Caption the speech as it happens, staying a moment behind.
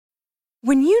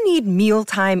When you need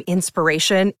mealtime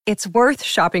inspiration, it's worth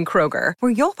shopping Kroger,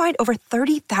 where you'll find over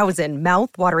 30,000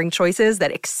 mouth-watering choices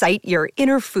that excite your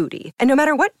inner foodie. And no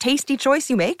matter what tasty choice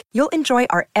you make, you'll enjoy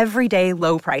our everyday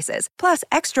low prices, plus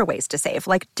extra ways to save,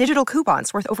 like digital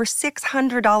coupons worth over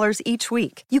 $600 each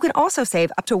week. You can also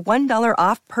save up to $1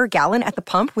 off per gallon at the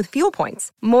pump with fuel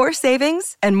points. More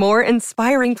savings and more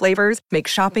inspiring flavors make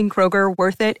shopping Kroger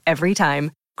worth it every time.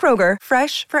 Kroger,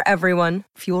 fresh for everyone.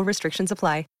 Fuel restrictions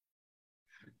apply.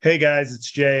 Hey guys,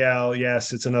 it's JL.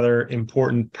 Yes, it's another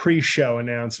important pre-show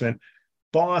announcement.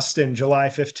 Boston, July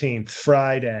 15th,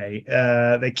 Friday.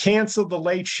 They canceled the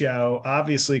late show,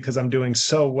 obviously, because I'm doing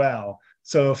so well.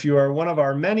 So if you are one of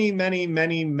our many, many,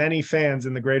 many, many fans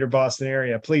in the greater Boston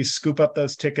area, please scoop up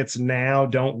those tickets now.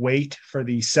 Don't wait for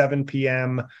the 7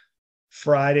 p.m.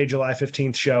 Friday, July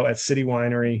 15th show at City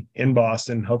Winery in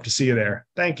Boston. Hope to see you there.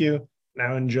 Thank you.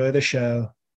 Now enjoy the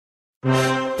show.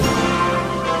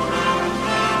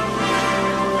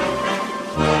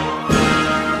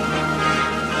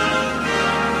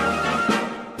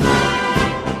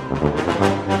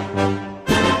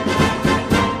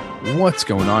 What's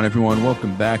going on, everyone?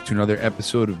 Welcome back to another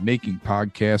episode of Making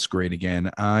Podcasts Great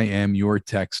Again. I am your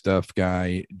tech stuff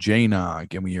guy, Jay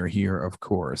Nog, and we are here, of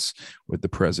course, with the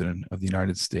President of the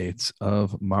United States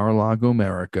of Mar-a-Lago,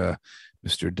 America,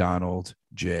 Mr. Donald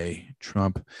J.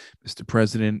 Trump. Mr.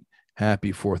 President,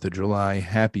 happy 4th of July.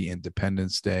 Happy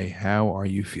Independence Day. How are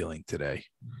you feeling today?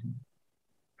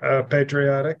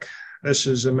 Patriotic. This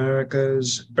is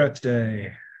America's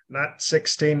birthday, not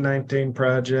 1619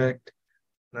 Project.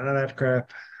 None of that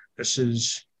crap. This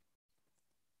is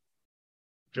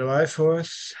July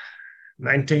 4th,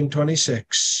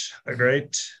 1926, a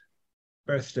great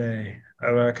birthday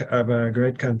of our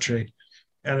great country.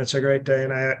 And it's a great day.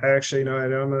 And I actually, I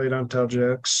normally don't tell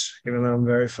jokes, even though I'm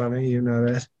very funny. You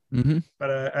know that. Mm-hmm.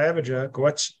 But I have a joke.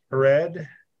 What's red,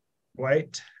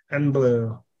 white, and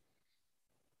blue?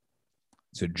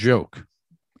 It's a joke.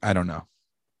 I don't know.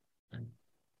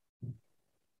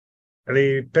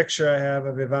 The picture I have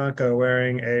of Ivanka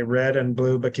wearing a red and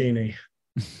blue bikini.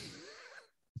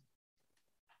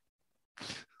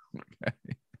 Okay.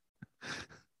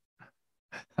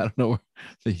 I don't know where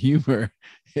the humor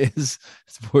is.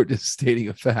 It's more just stating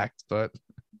a fact, but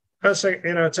it's like,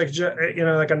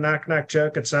 like a knock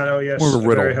joke. It's not, oh yes, more of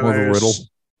a riddle.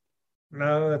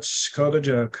 No, it's called a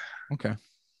joke. Okay.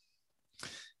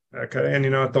 Okay, and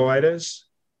you know what the white is?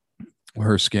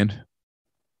 Her skin.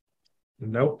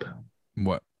 Nope.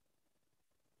 What?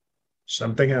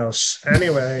 Something else.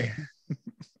 Anyway,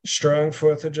 strong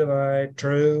 4th of July,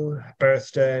 true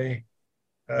birthday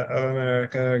of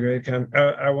America, a great country.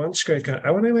 Our once great country.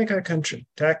 I want to make our country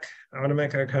tech. I want to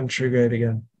make our country great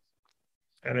again.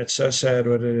 And it's so sad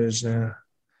what it is now.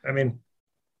 I mean,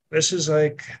 this is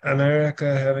like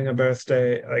America having a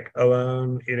birthday, like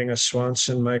alone, eating a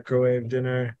Swanson microwave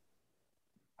dinner,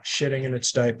 shitting in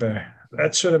its diaper.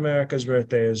 That's what America's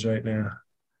birthday is right now.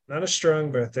 Not a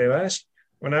strong birthday.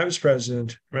 When I was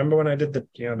president, remember when I did the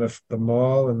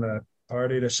mall and the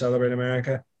party to celebrate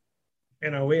America?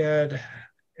 We had,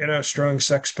 strong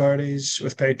sex parties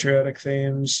with patriotic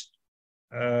themes.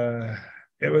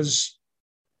 It was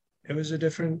a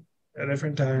different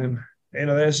time.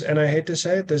 And I hate to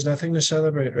say it, there's nothing to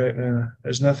celebrate right now.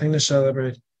 There's nothing to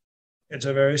celebrate. It's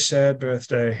a very sad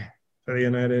birthday for the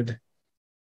United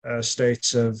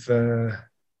States of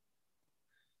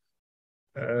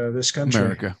this country.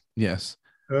 America. Yes.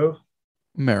 Who?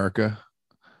 America.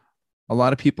 A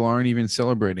lot of people aren't even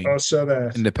celebrating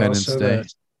Independence Day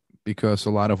because a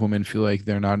lot of women feel like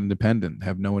they're not independent,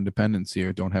 have no independence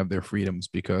here, don't have their freedoms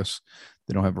because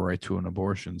they don't have a right to an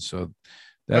abortion. So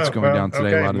that's going down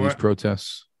today. Okay. A lot of these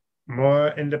protests. More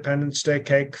Independence Day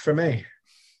cake for me.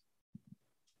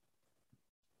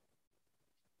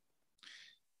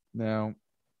 Now,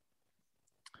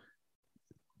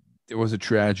 there was a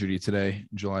tragedy today,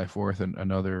 July 4th, and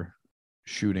another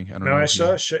shooting. I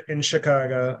saw in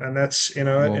Chicago, and that's,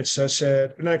 it's so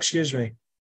sad. No, excuse me.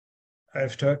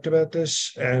 I've talked about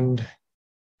this, and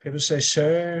people say,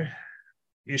 sir,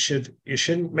 you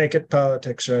shouldn't make it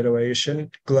politics right away. You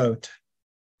shouldn't gloat.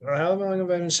 Well, how long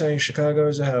have I been saying Chicago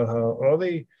is a hellhole? All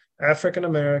the African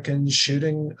Americans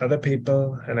shooting other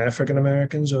people, and African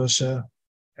Americans also,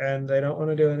 and they don't want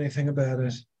to do anything about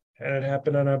it. And it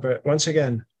happened on our once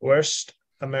again, worst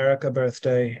America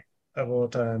birthday of all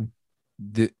time.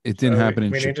 It didn't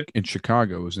happen in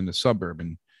Chicago. It was in the suburb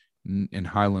in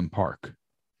Highland Park.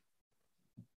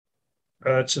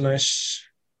 That's a nice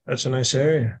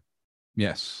area.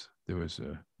 Yes, there was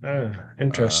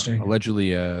interesting.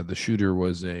 Allegedly, the shooter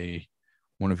was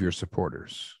one of your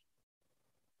supporters.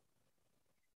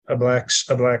 A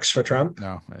blacks for Trump.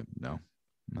 No, no,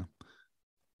 no.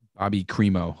 Bobby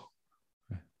Cremo,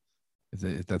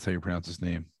 if that's how you pronounce his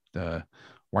name. The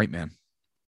white man.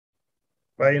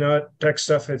 Well, you know what, tech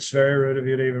stuff. It's very rude of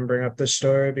you to even bring up this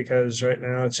story because right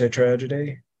now it's a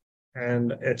tragedy,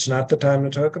 and it's not the time to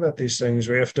talk about these things.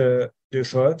 We have to do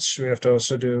thoughts. We have to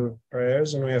also do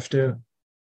prayers, and we have to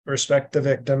respect the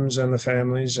victims and the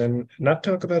families, and not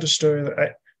talk about a story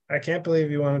that I can't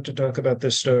believe you wanted to talk about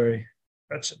this story.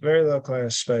 That's very low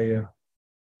class by you.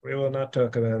 We will not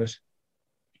talk about it.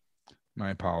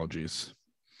 My apologies.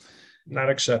 Not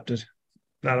accepted.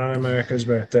 Not on America's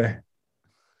birthday.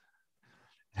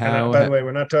 And How? by the way,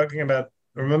 we're not talking about.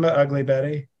 Remember Ugly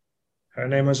Betty? Her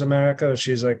name was America.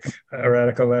 She's like a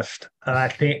radical left.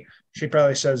 She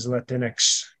probably says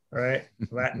Latinx, right?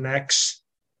 Latinx.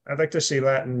 I'd like to see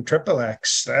Latin triple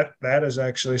X. That is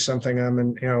actually something I'm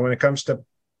in. You know, when it comes to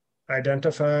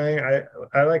identifying,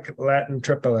 I like Latin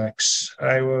triple X.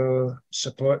 I will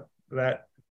support that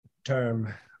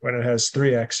term when it has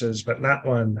three X's, but not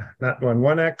one. Not one.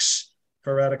 One X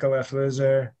for radical left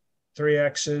loser. Three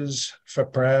X's for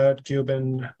proud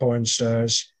Cuban porn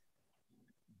stars.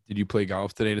 Did you play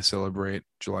golf today to celebrate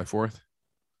July 4th?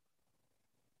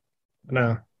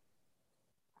 No,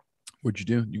 What'd you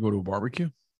do? You go to a barbecue?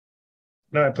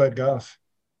 no, I played golf,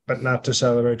 but not to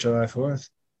celebrate July 4th,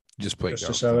 You just played just to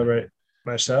golf today. celebrate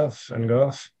myself and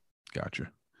golf.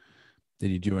 Gotcha.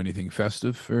 Did you do anything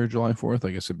festive for July 4th?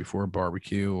 Like I said before,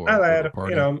 barbecue or I go to a had,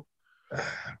 party?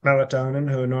 melatonin,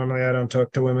 who normally I don't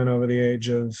talk to women over the age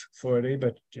of 40,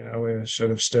 but, we're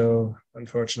sort of still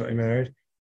unfortunately married.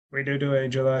 We do a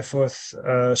July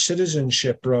 4th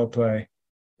citizenship role play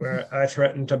where I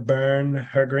threaten to burn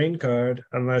her green card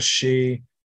unless she,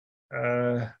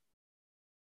 uh,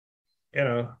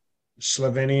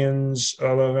 Slovenians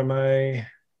all over my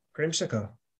creamsicle.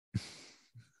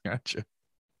 Gotcha.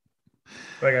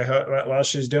 Like while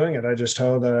she's doing it, I just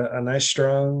hold a nice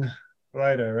strong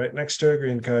lighter right next to her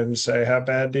green card and say, "How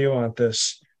bad do you want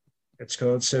this?" It's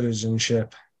called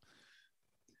citizenship.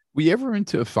 Were you ever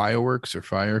into fireworks or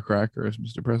firecrackers,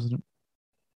 Mr. President?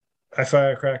 I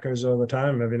fire crackers all the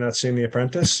time. Have you not seen The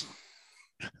Apprentice?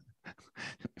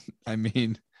 I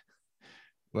mean,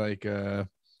 like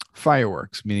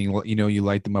fireworks, meaning you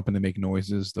light them up and they make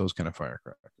noises. Those kind of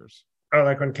firecrackers. Oh,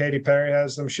 like when Katy Perry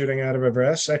has them shooting out of her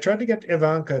breasts. I tried to get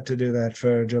Ivanka to do that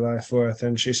for July 4th,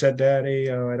 and she said, "Daddy,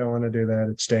 I don't want to do that.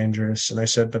 It's dangerous." And I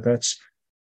said, "But that's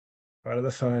part of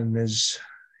the fun is,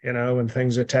 when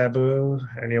things are taboo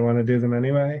and you want to do them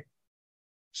anyway."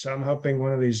 So I'm hoping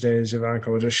one of these days Ivanka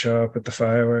will just show up with the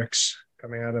fireworks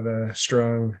coming out of the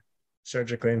strong,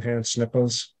 surgically enhanced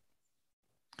nipples.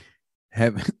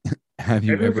 Have Have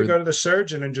you Maybe we could ever? go to the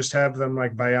surgeon and just have them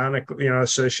like bionic,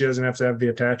 so she doesn't have to have the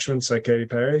attachments like Katy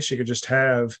Perry. She could just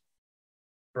have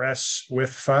breasts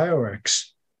with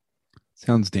fireworks.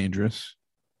 Sounds dangerous.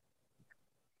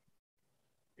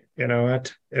 You know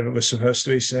what? If it was supposed to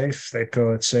be safe, they'd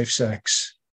call it safe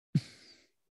sex.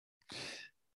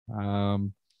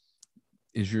 Um,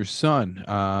 is your son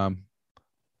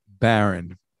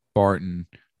Baron Barton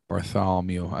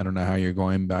Bartholomew? I don't know how you're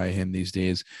going by him these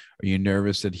days. Are you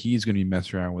nervous that he's going to be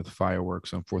messing around with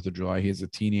fireworks on 4th of July? He's a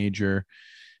teenager,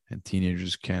 and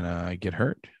teenagers can get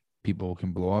hurt. People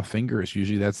can blow off fingers.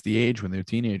 Usually that's the age when they're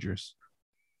teenagers.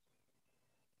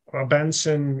 Well,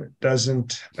 Benson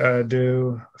doesn't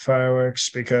do fireworks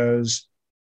because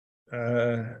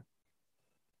uh,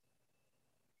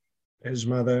 his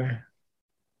mother,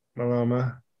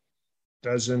 Maloma,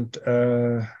 doesn't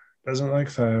like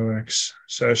fireworks.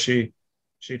 So she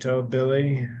told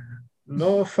Billy,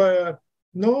 no firework,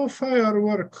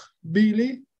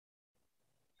 Billy.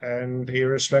 And he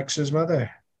respects his mother.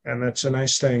 And that's a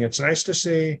nice thing. It's nice to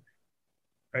see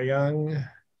a young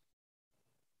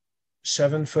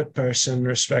 7-foot person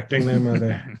respecting their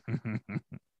mother.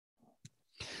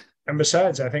 And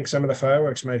besides, I think some of the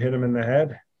fireworks might hit him in the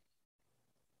head.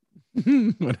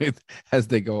 As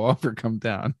they go off or come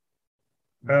down.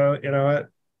 Oh, you know what?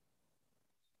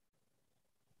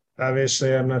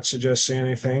 Obviously, I'm not suggesting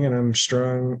anything, and I'm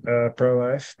strong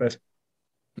pro-life. But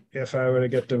if I were to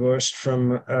get divorced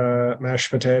from mashed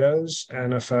potatoes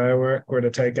and a firework were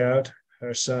to take out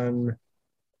her son,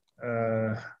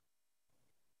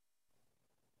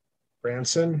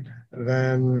 Branson,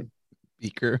 then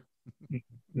Beaker.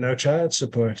 no child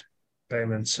support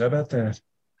payments. How about that?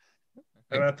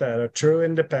 How about that? A true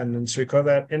independence. We call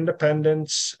that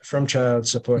Independence from Child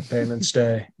Support Payments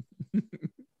Day.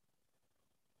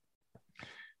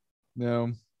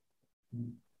 No.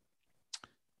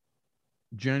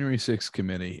 January 6th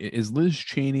committee. Is Liz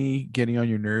Cheney getting on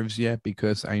your nerves yet?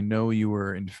 Because I know you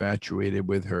were infatuated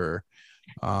with her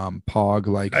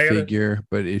Pog-like figure,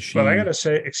 but is she? Well, I gotta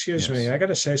say, excuse me, I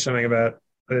gotta say something about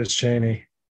Liz Cheney.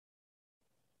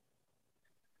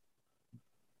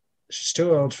 She's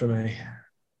too old for me,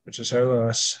 which is her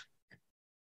loss.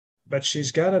 But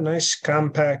she's got a nice,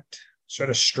 compact, sort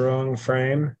of strong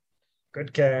frame,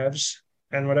 good calves.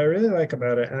 And what I really like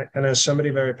about it, and as somebody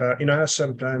very powerful, you know how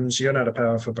sometimes you're not a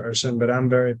powerful person, but I'm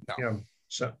very,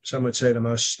 some would say the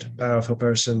most powerful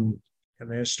person in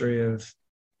the history of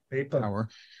people. Power.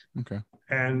 Okay.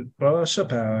 And well, also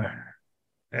power.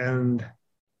 And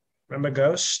remember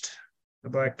Ghost, the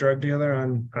black drug dealer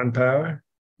on Power?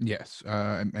 Yes.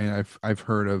 And I've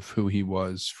heard of who he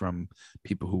was from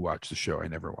people who watch the show. I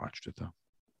never watched it though.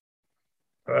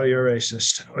 Oh, you're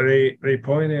racist. The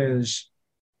point is,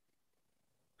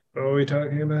 what are we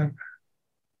talking about?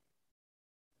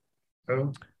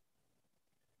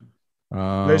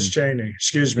 Oh, Liz Cheney.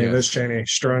 Excuse me, yes. Liz Cheney.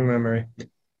 Strong memory.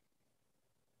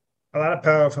 A lot of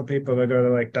powerful people that go to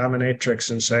like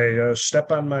dominatrix and say, "Oh,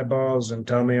 step on my balls and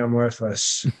tell me I'm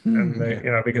worthless," and they,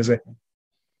 because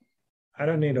I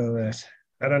don't need all that.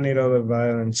 I don't need all the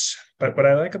violence. But what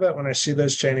I like about when I see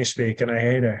Liz Cheney speak, and I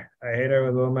hate her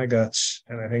with all my guts,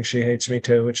 and I think she hates me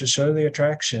too, which is sort of the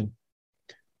attraction.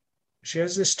 She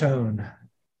has this tone,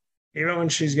 even when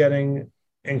she's getting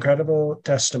incredible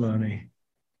testimony.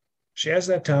 She has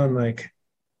that tone like,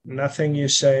 nothing you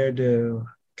say or do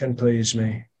can please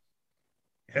me.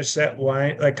 It's that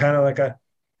whine, like kind of like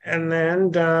and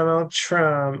then Donald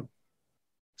Trump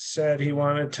said he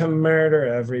wanted to murder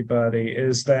everybody.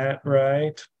 Is that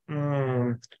right?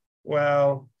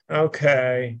 Well,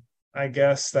 okay. I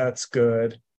guess that's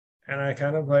good. And I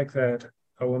kind of like that,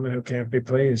 a woman who can't be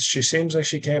pleased. She seems like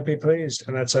she can't be pleased,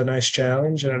 and that's a nice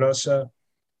challenge. And it also,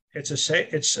 it's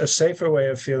a safer way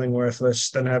of feeling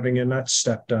worthless than having your nuts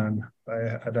stepped on by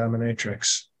a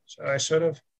dominatrix. So I sort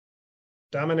of,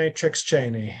 dominatrix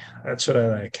Cheney. That's what I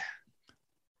like.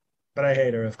 But I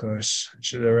hate her, of course.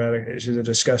 She's a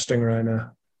disgusting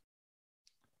rhino.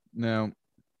 Now,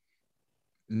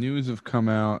 news have come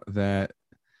out that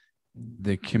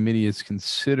the committee is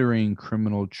considering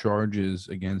criminal charges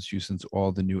against you since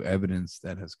all the new evidence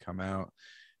that has come out.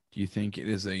 Do you think it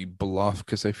is a bluff?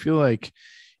 Because I feel like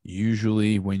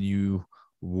usually when you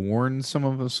warn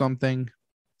someone of something,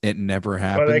 it never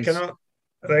happens. Well,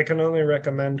 they can only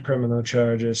recommend criminal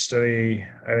charges to the,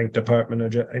 I think, Department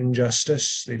of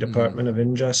Injustice, the Department of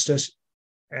Injustice.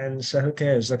 And so who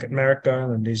cares? Look at Merrick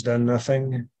Garland. He's done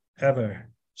nothing ever.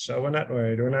 So we're not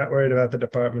worried. We're not worried about the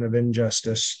Department of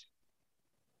Injustice.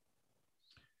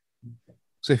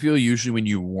 So I feel usually when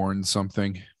you warn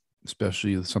something,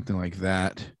 especially something like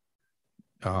that,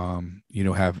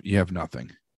 you have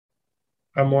nothing.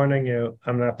 I'm warning you.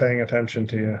 I'm not paying attention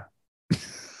to you.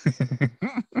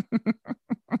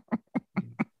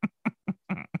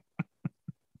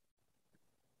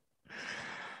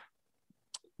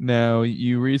 Now,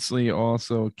 you recently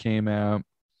also came out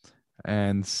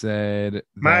and said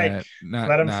Mike,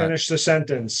 let him finish the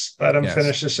sentence. Let him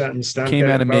finish the sentence. Came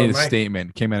out and made a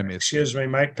statement. Excuse me,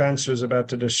 Mike Pence was about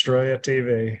to destroy a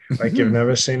TV like you've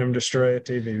never seen him destroy a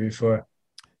TV before.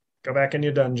 Go back in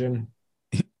your dungeon.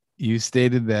 You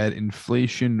stated that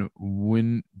inflation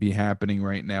wouldn't be happening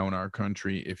right now in our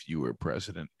country if you were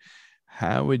president.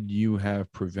 How would you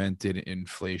have prevented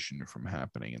inflation from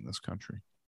happening in this country?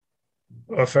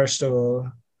 Well, first of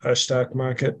all, our stock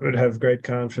market would have great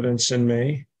confidence in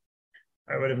me.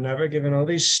 I would have never given all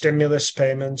these stimulus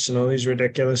payments and all these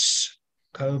ridiculous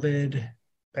COVID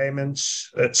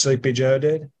payments that Sleepy Joe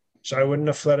did. So I wouldn't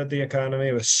have flooded the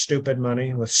economy with stupid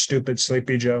money, with stupid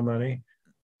Sleepy Joe money.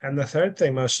 And the third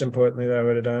thing, most importantly, that I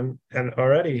would have done, and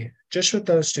already just with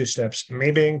those two steps,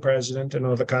 me being president and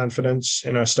all the confidence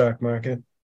in our stock market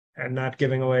and not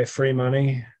giving away free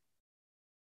money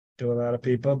to a lot of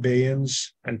people,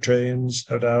 billions and trillions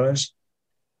of dollars,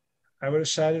 I would have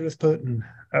sided with Putin.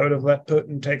 I would have let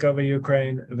Putin take over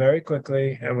Ukraine very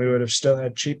quickly, and we would have still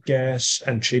had cheap gas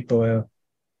and cheap oil.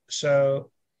 So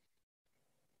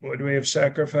would we have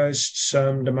sacrificed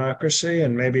some democracy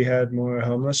and maybe had more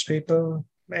homeless people?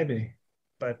 Maybe.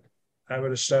 But I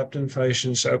would have stopped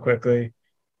inflation so quickly.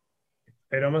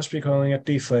 They'd almost be calling it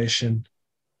deflation.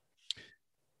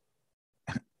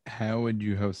 How would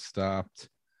you have stopped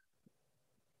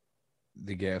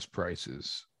the gas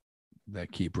prices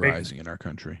that keep rising in our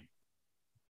country?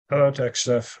 Hello, tech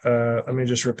stuff. Let me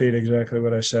just repeat exactly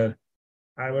what I said.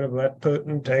 I would have let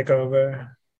Putin take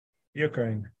over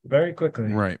Ukraine very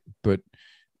quickly. Right. But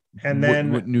and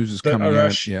then what news is coming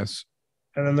out? Yes.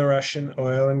 And then the Russian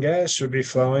oil and gas would be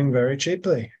flowing very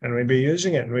cheaply, and we'd be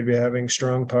using it, and we'd be having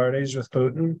strong parties with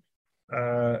Putin,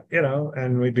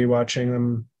 and we'd be watching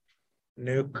them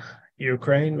nuke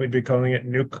Ukraine. We'd be calling it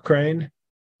Nuke Crane.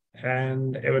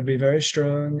 And it would be very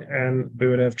strong, and we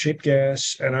would have cheap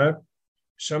gas. And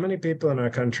so many people in our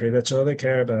country, that's all they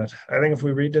care about. I think if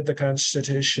we redid the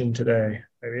Constitution today,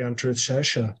 maybe on Truth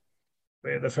Social,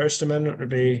 the First Amendment would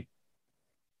be,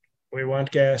 we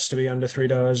want gas to be under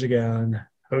 $3 a gallon.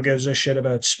 Who gives a shit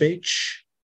about speech,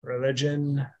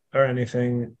 religion, or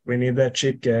anything? We need that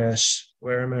cheap gas.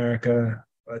 We're America.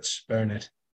 Let's burn it.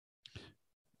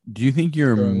 Do you think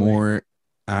you're Strongly. more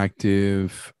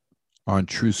active on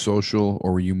Truth Social,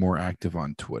 or were you more active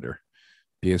on Twitter?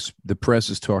 Because the press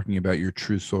is talking about your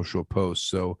Truth Social posts.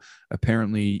 So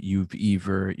apparently you've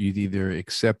either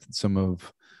accepted some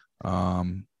of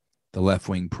the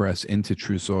left-wing press into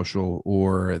Truth Social,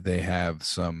 or they have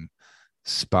some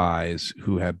spies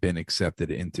who have been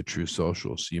accepted into Truth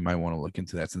Social. So you might want to look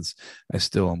into that, since I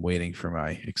still am waiting for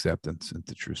my acceptance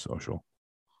into Truth Social.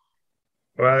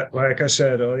 Well, like I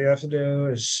said, all you have to do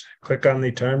is click on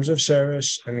the terms of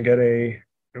service and get a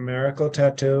numerical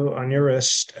tattoo on your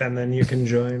wrist, and then you can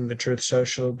join the Truth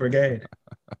Social Brigade.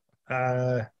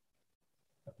 What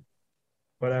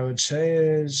I would say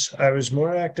is I was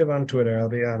more active on Twitter, I'll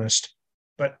be honest.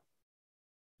 But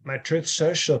my Truth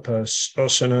Social posts,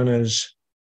 also known as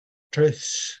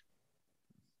Truths,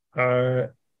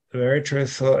 are very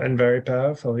truthful and very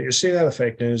powerful. You see that with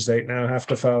fake news, they now have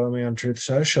to follow me on Truth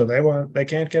Social. They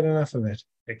can't get enough of it.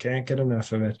 They can't get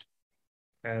enough of it.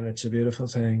 And it's a beautiful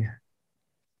thing.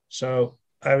 So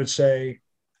I would say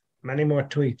many more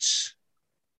tweets,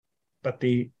 but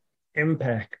the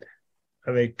impact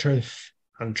of a truth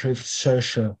on Truth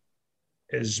Social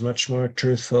is much more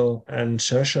truthful and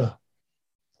social.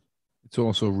 It's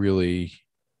also really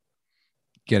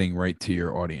getting right to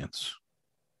your audience.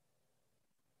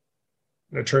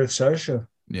 The Truth Social.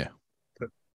 Yeah. The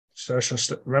social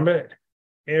remember,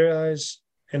 you realize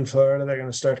in Florida they're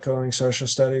going to start calling social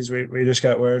studies. We just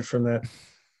got word from that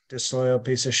disloyal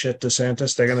piece of shit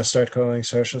DeSantis. They're going to start calling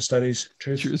social studies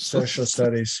Truth Social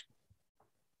Studies.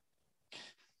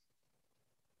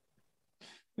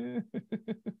 Well,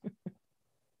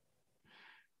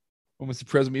 Mr.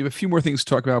 President, we have a few more things to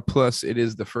talk about. Plus, it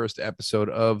is the first episode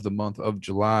of the month of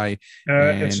July.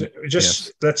 Let's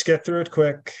get through it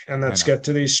quick, and let's get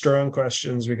to these strong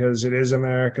questions, because it is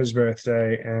America's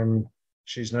birthday, and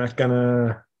she's not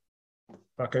gonna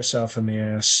fuck herself in the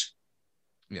ass.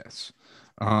 Yes.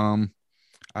 You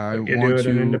do it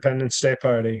an Independence Day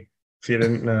party, if you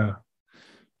didn't know.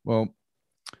 Well,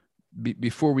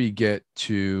 before we get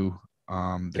to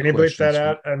can you bleep that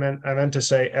out? I meant to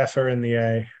say effer in the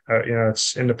A.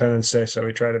 It's Independence Day, so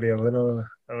we try to be a little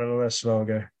less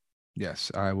vulgar. Yes,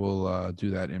 I will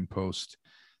do that in post.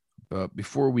 But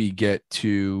before we get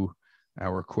to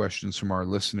our questions from our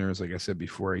listeners, like I said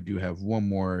before, I do have one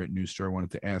more news story I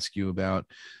wanted to ask you about.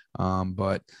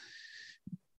 But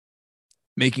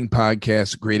Making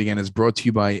Podcasts Great Again is brought to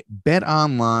you by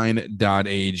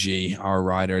betonline.ag. Our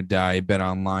ride or die,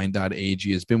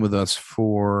 betonline.ag, has been with us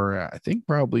for, I think,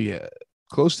 probably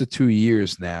close to 2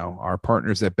 years now. Our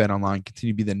partners at BetOnline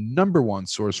continue to be the number one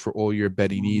source for all your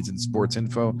betting needs and sports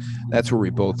info. That's where we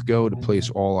both go to place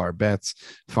all our bets,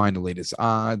 find the latest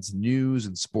odds, news,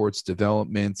 and sports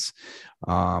developments,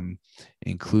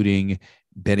 including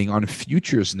betting on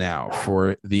futures now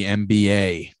for the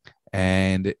NBA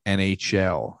and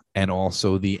NHL, and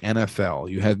also the NFL.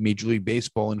 You have Major League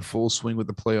Baseball in full swing with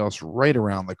the playoffs right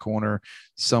around the corner.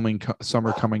 Summer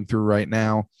coming through right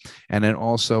now. And then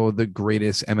also the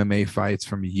greatest MMA fights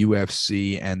from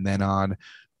UFC and then on,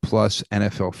 plus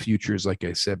NFL futures, like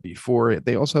I said before.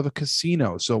 They also have a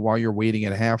casino. So while you're waiting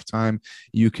at halftime,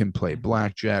 you can play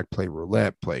blackjack, play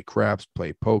roulette, play craps,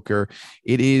 play poker.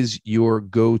 It is your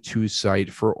go-to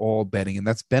site for all betting, and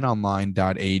that's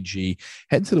betonline.ag.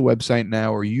 Head to the website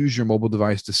now or use your mobile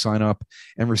device to sign up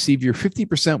and receive your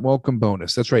 50% welcome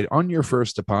bonus. That's right, on your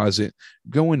first deposit.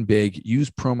 Going big.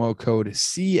 Use promo code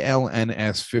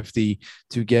CLNS50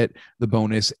 to get the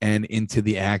bonus and into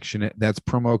the action. That's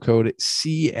promo code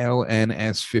CLNS50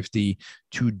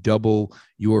 to double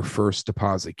your first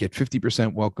deposit. Get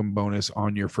 50% welcome bonus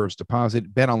on your first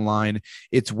deposit. BetOnline,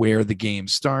 it's where the game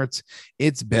starts.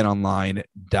 It's betonline.ag.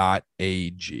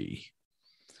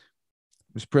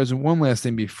 Mr. President, one last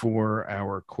thing before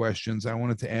our questions. I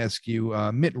wanted to ask you,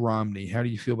 Mitt Romney, how do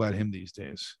you feel about him these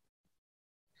days?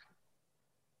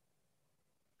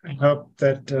 I hope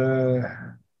that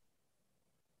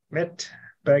Mitt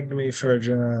begged me for a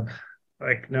job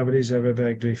like nobody's ever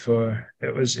begged before.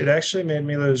 It actually made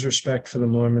me lose respect for the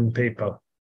Mormon people,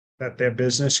 that their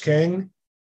business king.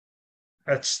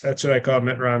 That's what I call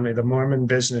Mitt Romney, the Mormon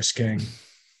business king.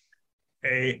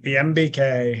 The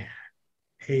MBK,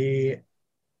 he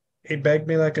he begged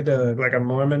me like a dog, like a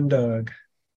Mormon dog,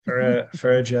 for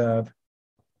a job.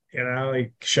 You know,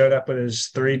 he showed up with his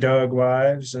 3 dog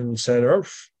wives and said,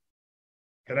 "Oof,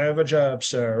 can I have a job,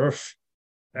 sir? Oof."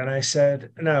 And I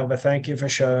said, "No, but thank you for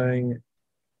showing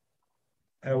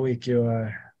how weak you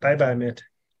are. Bye bye, Mitt."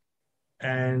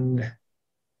 And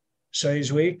so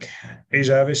he's weak. He's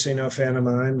obviously no fan of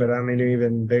mine, but I'm an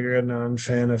even bigger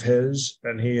non-fan of his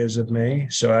than he is of me.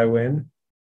 So I win.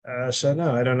 So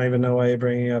no, I don't even know why you're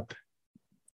bringing up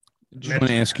I just want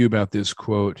Mitt. to ask you about this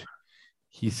quote.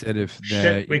 He said if Shit.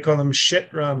 that We call him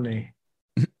Shit Romney.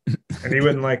 And he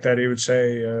wouldn't like that. He would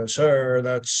say, "Sir,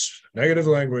 that's negative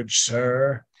language,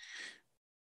 sir."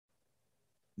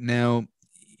 now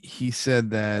he said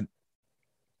that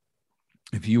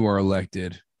if you are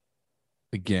elected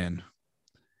again,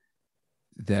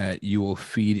 that you will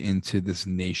feed into this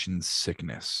nation's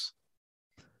sickness.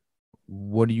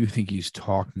 What do you think he's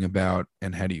talking about,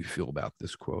 and how do you feel about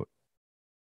this quote?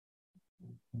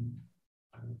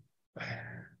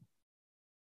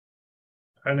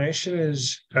 Our nation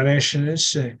is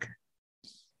sick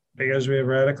because we have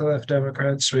radical left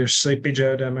Democrats, we have Sleepy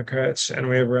Joe Democrats, and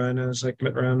we have rhinos like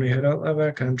Mitt Romney who don't love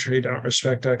our country, don't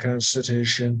respect our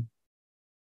Constitution,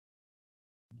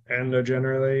 and are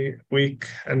generally weak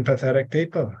and pathetic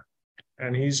people.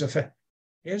 And here's the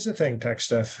thing, tech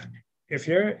stuff. If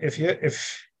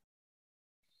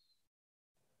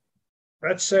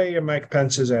let's say you're Mike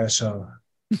Pence's asshole,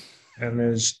 and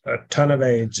there's a ton of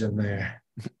AIDS in there,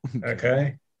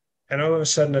 okay? And all of a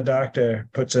sudden, a doctor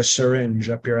puts a syringe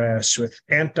up your ass with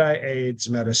anti-AIDS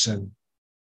medicine.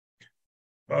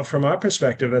 Well, from our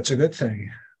perspective, that's a good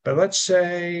thing. But let's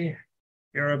say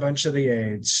you're a bunch of the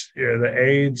AIDS. You're the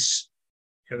AIDS.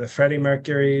 You're the Freddie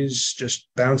Mercury's just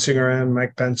bouncing around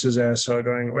Mike Pence's asshole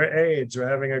going, "We're AIDS. We're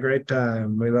having a great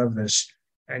time. We love this."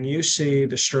 And you see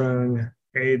the strong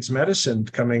AIDS medicine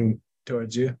coming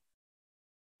towards you.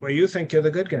 Well, you think you're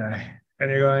the good guy. And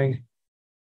you're going,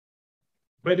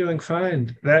 "We're doing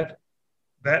fine. That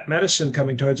medicine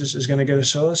coming towards us is going to get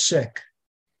us all sick."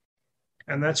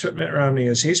 And that's what Mitt Romney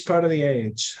is. He's part of the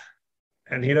AIDS,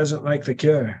 and he doesn't like the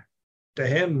cure. To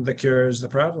him, the cure is the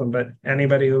problem. But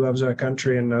anybody who loves our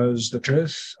country and knows the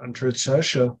truth on Truth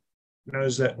Social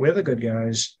knows that we're the good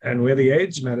guys, and we're the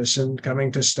AIDS medicine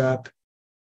coming to stop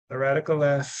the radical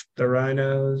left, the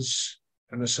rhinos,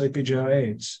 and the Sleepy Joe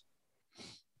AIDS.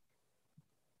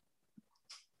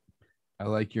 I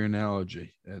like your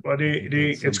analogy. Well,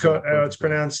 it's called, it's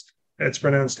pronounced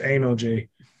anal G,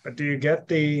 but do you get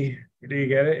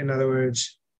it? In other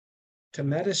words, to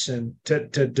medicine,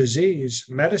 to disease,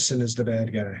 medicine is the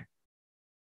bad guy.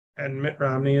 And Mitt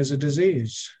Romney is a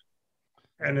disease.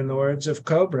 And in the words of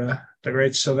Cobra, the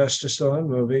great Sylvester Stallone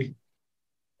movie,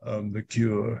 "I'm the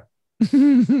cure."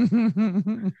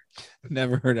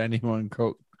 Never heard anyone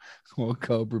quote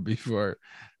Cobra before.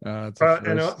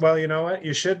 Well, you know what?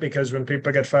 You should, because when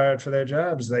people get fired for their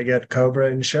jobs, they get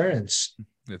Cobra insurance.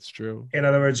 That's true. In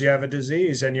other words, you have a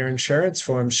disease and your insurance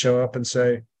forms show up and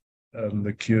say, "I'm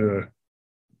the cure."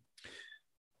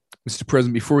 Mr.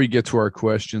 President, before we get to our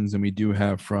questions, and we do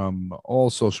have from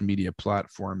all social media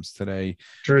platforms today.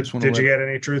 Did you get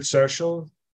any Truth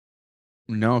Social?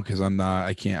 No, because I'm not.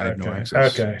 I can't. I have no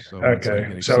access.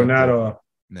 Okay. So not all.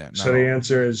 Yeah, so the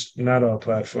answer is not all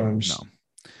platforms. No.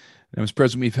 Now, Mr.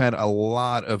 President, we've had a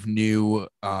lot of new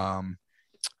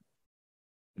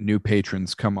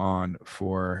patrons come on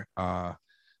for our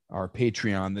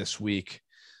Patreon this week.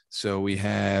 So we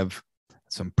have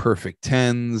some perfect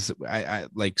 10s. I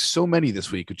like so many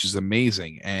this week, which is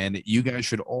amazing. And you guys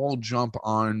should all jump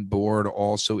on board.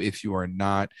 Also, if you are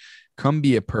not, come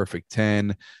be a perfect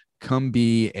 10. Come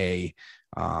be a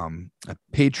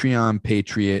Patreon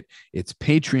patriot. It's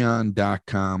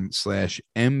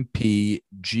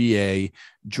patreon.com/MPGA.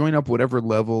 Join up whatever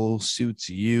level suits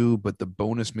you, but the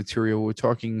bonus material, we're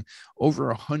talking over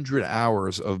 100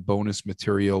 hours of bonus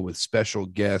material with special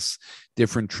guests,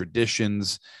 different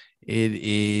traditions. It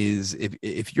is,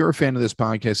 if you're a fan of this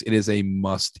podcast, it is a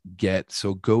must get.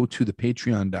 So go to the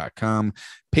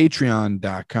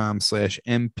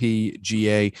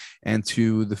patreon.com/MPGA, and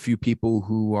to the few people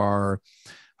who are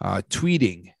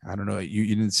tweeting, I don't know, you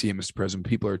didn't see it, Mr. President.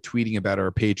 People are tweeting about our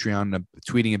Patreon,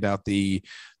 tweeting about the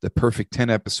Perfect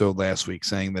 10 episode last week,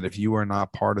 saying that if you are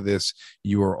not part of this,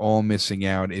 you are all missing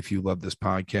out if you love this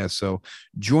podcast. So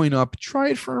join up, try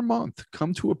it for a month.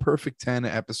 Come to a Perfect 10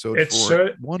 episode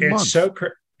for 1 month.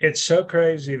 It's so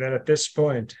crazy that at this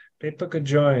point, people could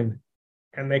join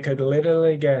and they could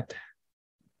literally get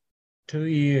 2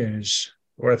 years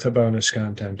worth of bonus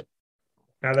content.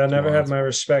 Now, they'll never have my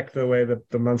respect the way that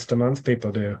the month-to-month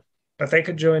people do. But they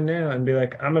could join now and be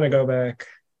like, "I'm going to go back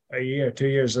a year, 2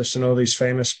 years, listen to all these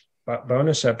famous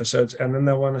bonus episodes, and then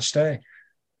they'll want to stay.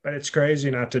 But it's crazy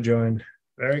not to join.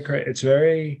 Very crazy. It's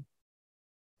very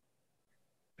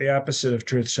the opposite of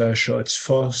truth social. It's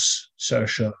false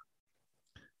social.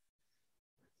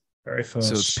 Very false.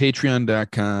 So it's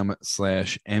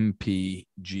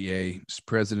patreon.com/MPGA.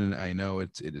 President, I know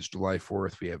it is July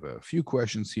 4th. We have a few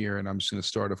questions here, and I'm just going to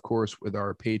start, of course, with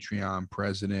our Patreon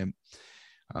president,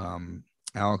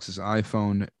 Alex's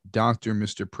iPhone. Dr.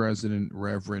 Mr. President,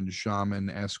 Reverend Shaman,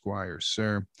 Esquire,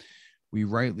 sir. We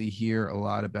rightly hear a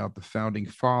lot about the founding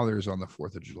fathers on the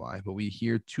 4th of July, but we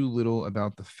hear too little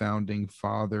about the founding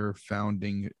father,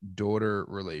 founding daughter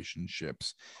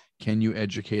relationships. Can you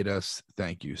educate us?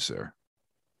 Thank you, sir.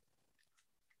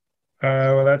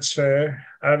 Well, that's fair.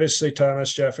 Obviously,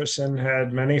 Thomas Jefferson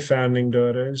had many founding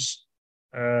daughters,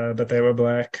 but they were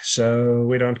Black, so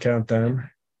we don't count them.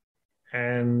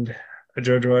 And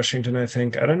George Washington, I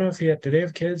don't know if did he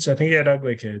have kids? I think he had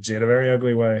ugly kids. He had a very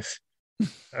ugly wife.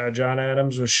 John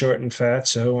Adams was short and fat,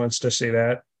 so who wants to see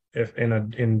that if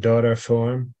in daughter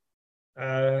form?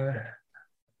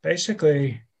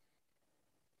 Basically,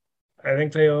 I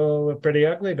think they all were pretty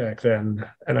ugly back then,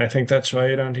 and I think that's why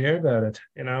you don't hear about it.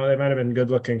 They might have been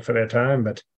good looking for their time,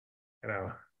 but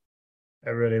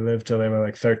everybody lived till they were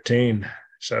like 13,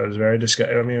 so it was very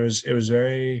disgusting. I mean, it was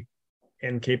very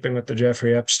in keeping with the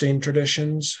Jeffrey Epstein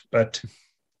traditions, but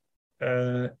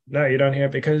no, you don't hear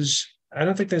it because I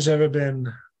don't think there's ever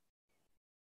been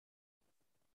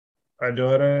a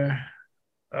daughter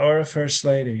or a first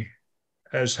lady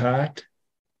as hot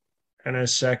and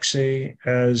as sexy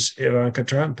as Ivanka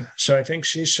Trump. So I think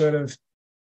she's sort of,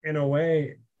 in a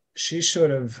way, she's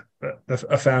sort of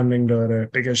a founding daughter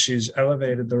because she's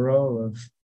elevated the role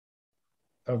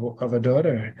of a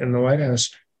daughter in the White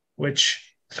House,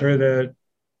 which through the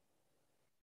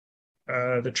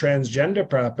transgender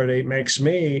property makes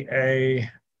me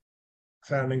a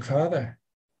founding father,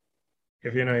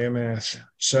 if you know your math.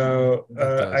 So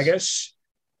I guess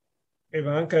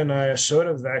Ivanka and I are sort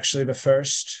of actually the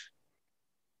first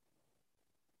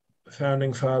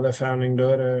founding father, founding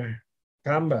daughter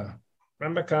combo.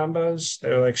 Remember combos? They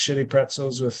were like shitty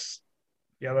pretzels with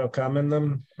yellow cum in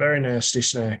them. Very nasty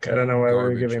snack. I don't know why we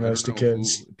were giving those to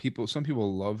kids. Some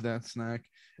people love that snack.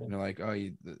 And they're like, oh,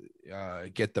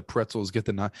 get the pretzels, get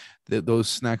those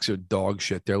snacks are dog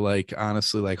shit. They're like,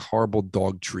 honestly, like horrible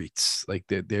dog treats. Like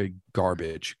they're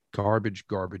garbage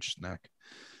snack.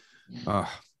 We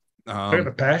have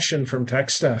a passion from tech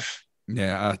stuff.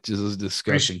 Yeah, just is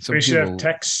disgusting. We should have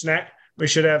tech snack. We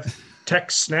should have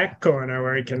tech snack corner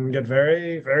where you can get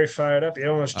very, very fired up. You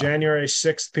almost January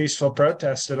 6th peaceful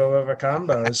protested all over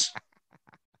combos.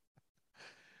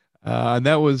 And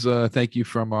that was thank you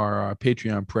from our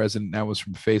Patreon president. That was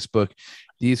from Facebook.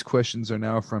 These questions are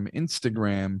now from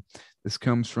Instagram. This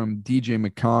comes from DJ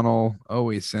McConnell.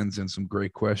 Always sends in some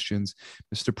great questions.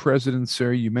 Mr. President,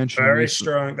 sir, you mentioned very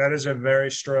strong. That is a very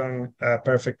strong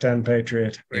perfect 10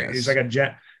 patriot. Yes.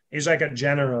 He's like a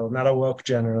general, not a woke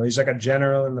general. He's like a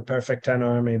general in the perfect 10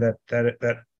 army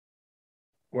that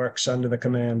works under the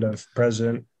command of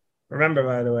President. Remember,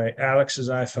 by the way, Alex's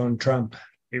iPhone Trump.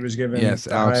 He was given the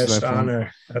highest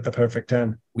honor at the perfect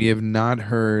 10. We have not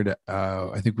heard.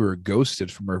 I think we were ghosted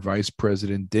from our vice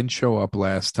president. Didn't show up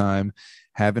last time.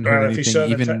 Haven't heard anything.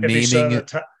 Even naming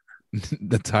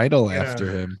the title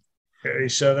after him. You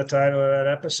saw the title of that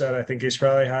episode. I think he's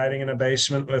probably hiding in a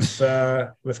basement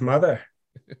with Mother.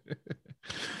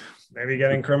 Maybe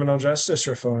getting criminal justice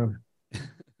reform.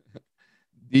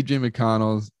 DJ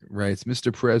McConnell writes,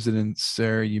 Mr. President,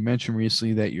 sir, you mentioned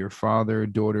recently that your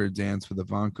father-daughter dance with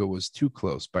Ivanka was too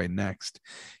close by next.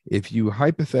 If you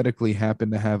hypothetically happen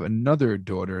to have another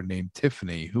daughter named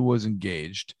Tiffany who was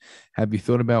engaged, have you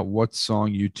thought about what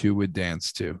song you two would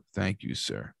dance to? Thank you,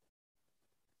 sir.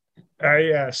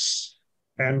 Yes.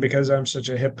 And because I'm such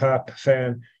a hip-hop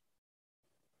fan,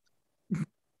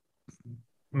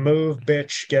 move,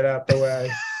 bitch, get out the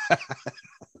way.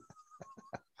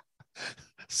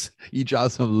 You draw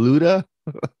some Luda?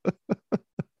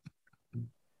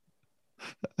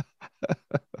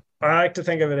 I like to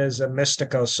think of it as a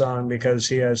mystical song because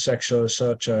he has sexual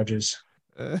assault charges.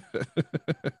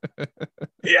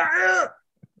 Yeah.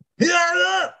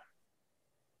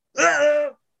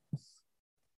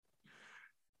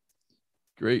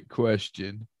 Great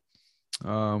question.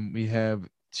 We have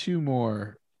two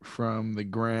more from the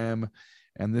gram,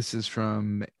 and this is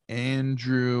from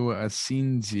Andrew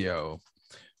Asensio.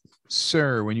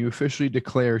 Sir, when you officially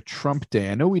declare Trump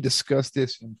Day, I know we discussed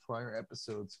this in prior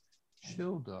episodes.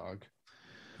 Chill, dog.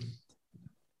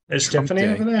 Is Trump Tiffany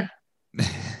Day. Over there?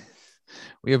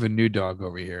 We have a new dog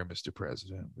over here, Mr.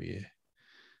 President.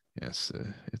 Yes,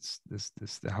 it's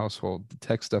the household, the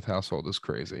tech stuff household is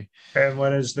crazy. And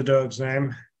what is the dog's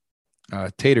name?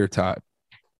 Tater Tot.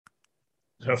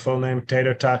 Her full name,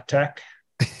 Tater Tot Tech,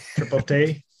 Triple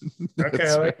T. Okay,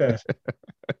 I like that.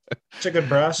 It's a good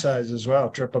bra size as well,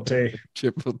 Triple T.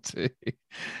 Triple T.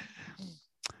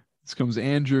 This comes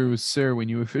Andrew. Sir, when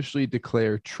you officially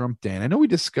declare Trump Day, and I know we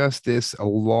discussed this a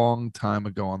long time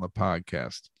ago on the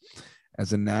podcast,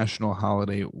 as a national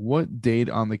holiday, what date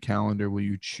on the calendar will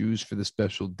you choose for the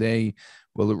special day?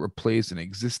 Will it replace an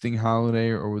existing holiday,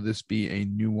 or will this be a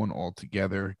new one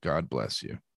altogether? God bless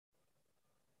you.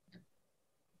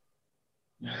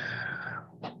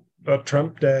 Well,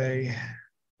 Trump Day,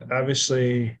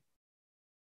 obviously,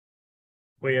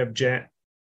 we have Jan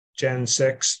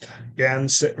 6th.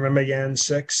 Remember Jan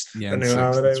 6th, the new 6th,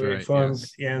 holiday we right, formed?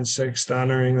 yes. Jan 6th,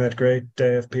 honoring that great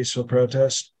day of peaceful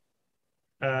protest.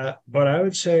 What I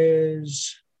would say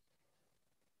is,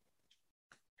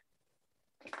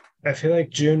 I feel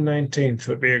like June 19th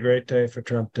would be a great day for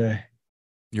Trump Day.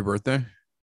 Your birthday?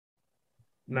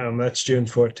 No, that's June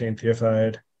 14th. You're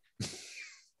fired.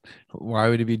 Why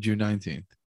would it be June 19th?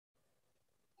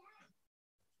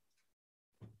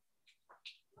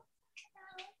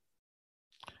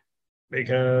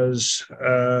 Because,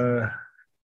 I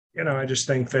just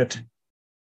think that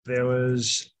there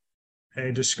was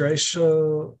a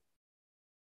disgraceful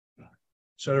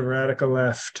sort of radical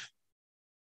left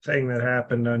thing that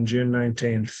happened on June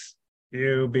 19th.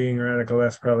 You being radical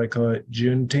left probably call it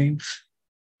Juneteenth.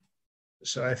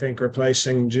 So I think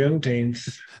replacing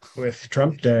Juneteenth with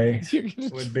Trump Day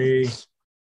would be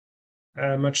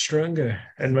much stronger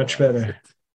and much better.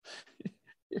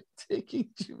 You're taking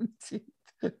Juneteenth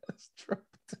as Trump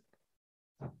Day.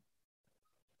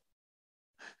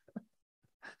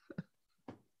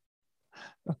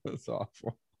 That's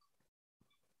awful.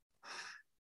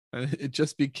 It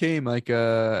just became like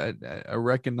a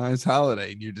recognized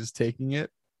holiday, and you're just taking it.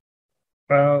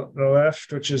 Well, the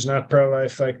left, which is not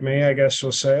pro-life like me, I guess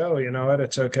will say, "Oh, you know what?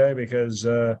 It's okay because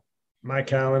my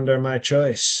calendar, my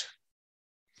choice."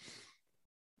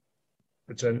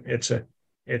 It's a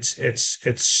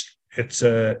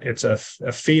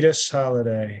fetus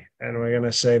holiday, and we're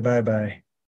gonna say bye-bye.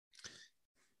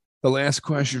 The last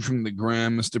question from the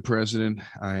gram, Mr. President.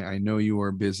 I know you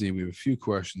are busy. We have a few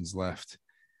questions left.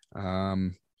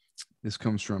 This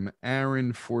comes from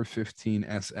Aaron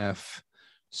 415SF.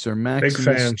 Sir Maximus, big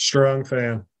fan, strong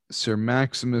fan. Sir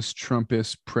Maximus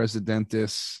Trumpus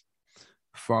Presidentus,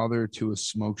 father to a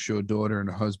smoke show daughter and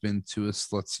a husband to a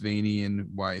Slutsvanian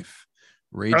wife.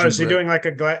 Is he doing like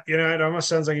it almost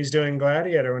sounds like he's doing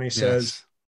Gladiator when he says,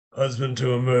 husband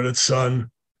to a murdered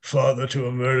son, father to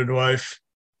a murdered wife.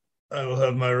 I will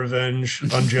have my revenge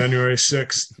on January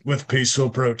 6th with peaceful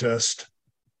protest.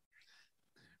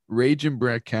 Raging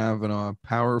Brett Kavanaugh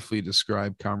powerfully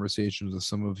described conversations with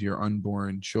some of your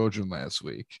unborn children last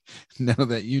week. Now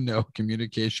that you know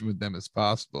communication with them is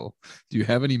possible, do you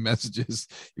have any messages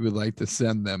you would like to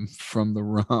send them from the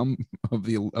realm of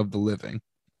the living?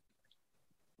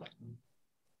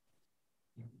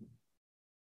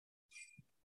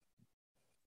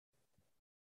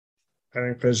 I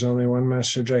think there's only one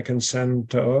message I can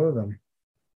send to all of them.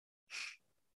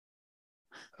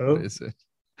 Oh, what is it?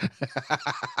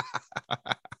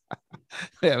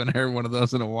 I haven't heard one of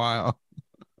those in a while.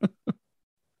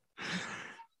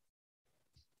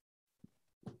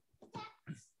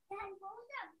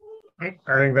 I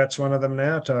think that's one of them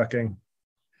now talking.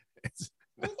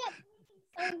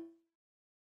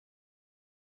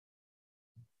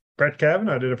 Brett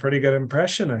Kavanaugh did a pretty good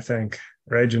impression, I think.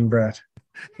 Raging Brett.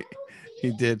 He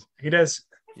did. He does.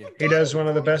 Yeah. He does one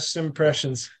of the best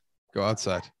impressions. Go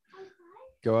outside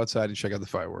and check out the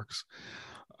fireworks.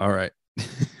 All right.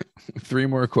 3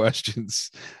 more questions.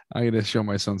 I got to show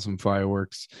my son some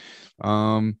fireworks.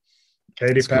 Katy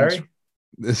Perry.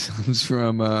 This comes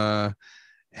from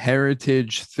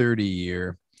Heritage 30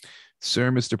 Year.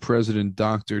 Sir, Mr. President,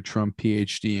 Dr. Trump,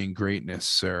 PhD in greatness,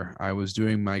 sir. I was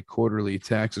doing my quarterly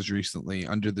taxes recently.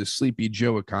 Under the Sleepy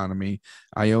Joe economy,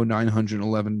 I owe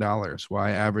 $911, while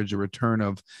I average a return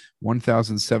of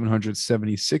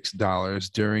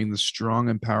 $1,776 during the strong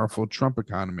and powerful Trump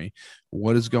economy.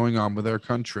 What is going on with our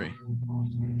country?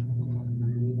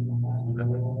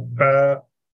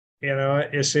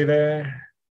 You see there?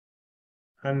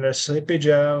 Under Sleepy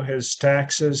Joe, his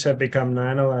taxes have become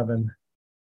 9/11.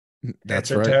 That's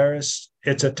right.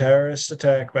 It's a terrorist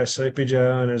attack by Sleepy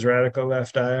Joe and his radical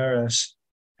left IRS.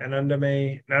 And under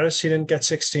me, notice he didn't get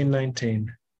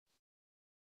 1619.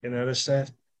 You notice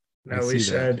that? No, we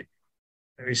said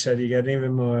you get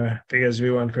even more because we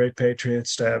want great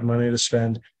patriots to have money to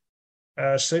spend.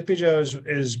 Sleepy Joe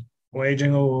is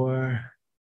waging a war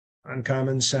on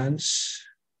common sense,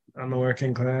 on the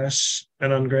working class,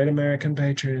 and on great American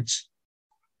patriots.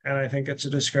 And I think it's a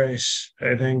disgrace.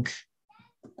 I think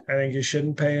you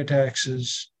shouldn't pay your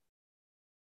taxes.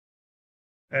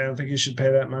 I don't think you should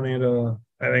pay that money at all.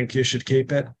 I think you should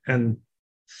keep it and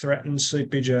threaten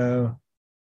Sleepy Joe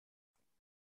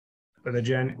with a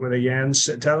Jan.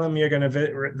 Tell him you're going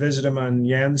to visit him on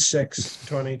Jan 6,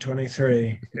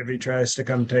 2023 if he tries to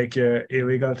come take your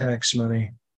illegal tax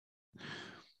money.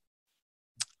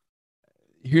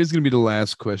 Here's going to be the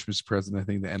last question, Mr. President. I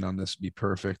think the end on this would be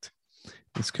perfect.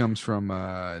 This comes from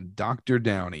Dr.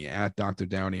 Downey, at Dr.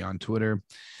 Downey on Twitter.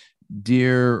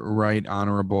 Dear Right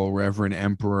Honorable Reverend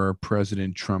Emperor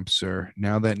President Trump, sir,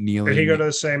 now that kneeling... Did he go to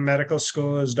the same medical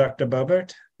school as Dr.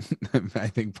 Bubbert? I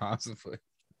think possibly.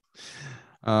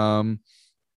 Now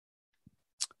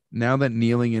that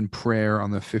kneeling in prayer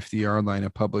on the 50-yard line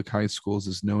of public high schools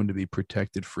is known to be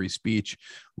protected free speech,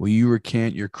 will you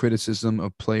recant your criticism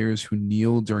of players who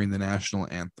kneel during the national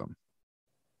anthem?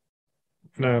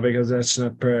 No, because that's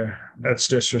not prayer. That's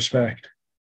disrespect.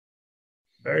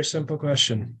 Very simple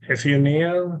question. If you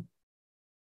kneel,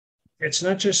 it's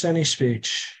not just any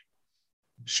speech.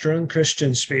 Strong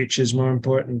Christian speech is more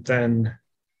important than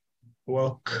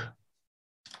woke,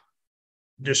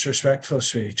 disrespectful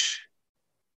speech.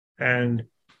 And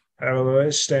I will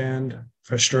always stand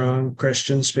for strong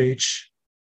Christian speech.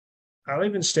 I'll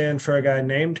even stand for a guy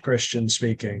named Christian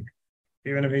speaking,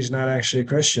 even if he's not actually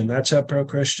Christian. That's how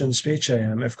pro-Christian speech I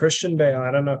am. If Christian Bale, I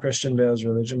don't know Christian Bale's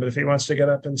religion, but if he wants to get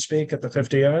up and speak at the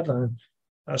 50-yard line,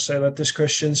 I'll say, let this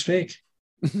Christian speak.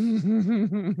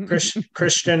 Christian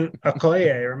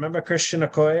Okoye. Remember Christian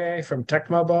Okoye from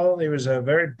Tecmo Bowl? He was a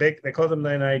very big, they called him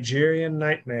the Nigerian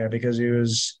Nightmare because he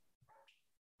was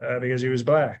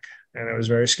black, and it was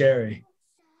very scary.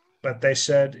 But they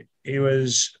said he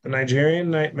was a Nigerian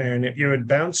Nightmare, and you would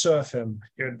bounce off him.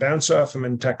 You would bounce off him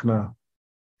in Tecmo.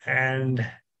 And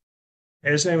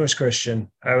his name was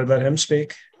Christian. I would let him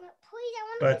speak. Please, I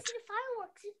want to go to the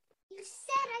fireworks. You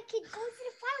said I could go to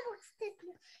the fireworks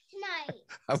tonight.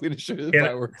 I'm going to show you the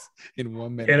fireworks in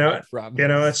 1 minute.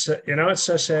 It's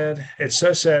so sad. It's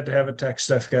so sad to have a tech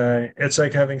stuff guy. It's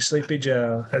like having Sleepy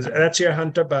Joe. That's your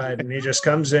Hunter Biden. He just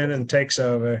comes in and takes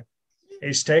over.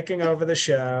 He's taking over the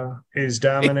show. He's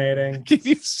dominating. Can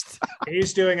you stop?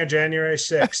 He's doing a January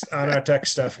 6th on our tech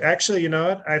stuff. Actually, you know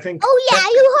what? I think... Oh, yeah,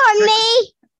 you heard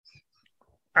me.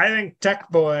 I think Tech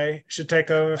Boy should take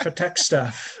over for tech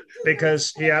stuff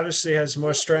because he obviously has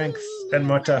more strength and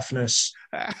more toughness.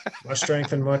 More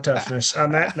strength and more toughness.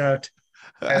 On that note,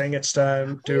 I think it's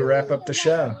time to wrap up the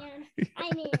show.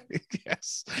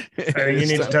 Yes. I think you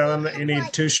need to tell him that you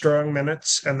need 2 strong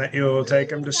minutes and that you will take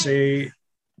him to see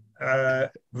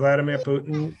Vladimir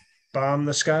Putin bomb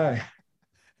the sky.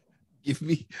 Give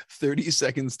me 30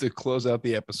 seconds to close out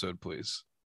the episode, please.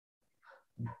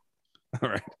 All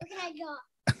right.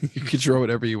 You can draw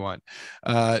whatever you want.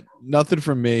 Nothing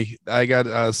from me. I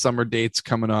got summer dates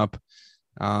coming up.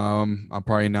 I'll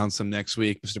probably announce them next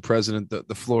week. Mr. President,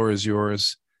 the floor is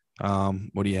yours.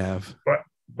 What do you have?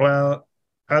 Well,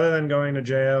 other than going to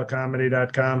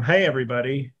jlcomedy.com, hey,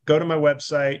 everybody, go to my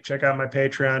website, check out my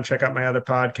Patreon, check out my other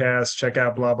podcasts, check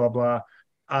out blah, blah, blah.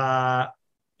 I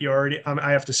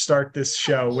have to start this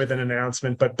show with an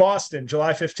announcement, but Boston,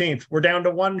 July 15th, we're down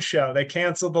to 1 show. They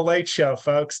canceled the late show,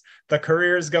 folks. The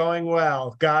career is going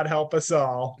well. God help us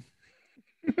all.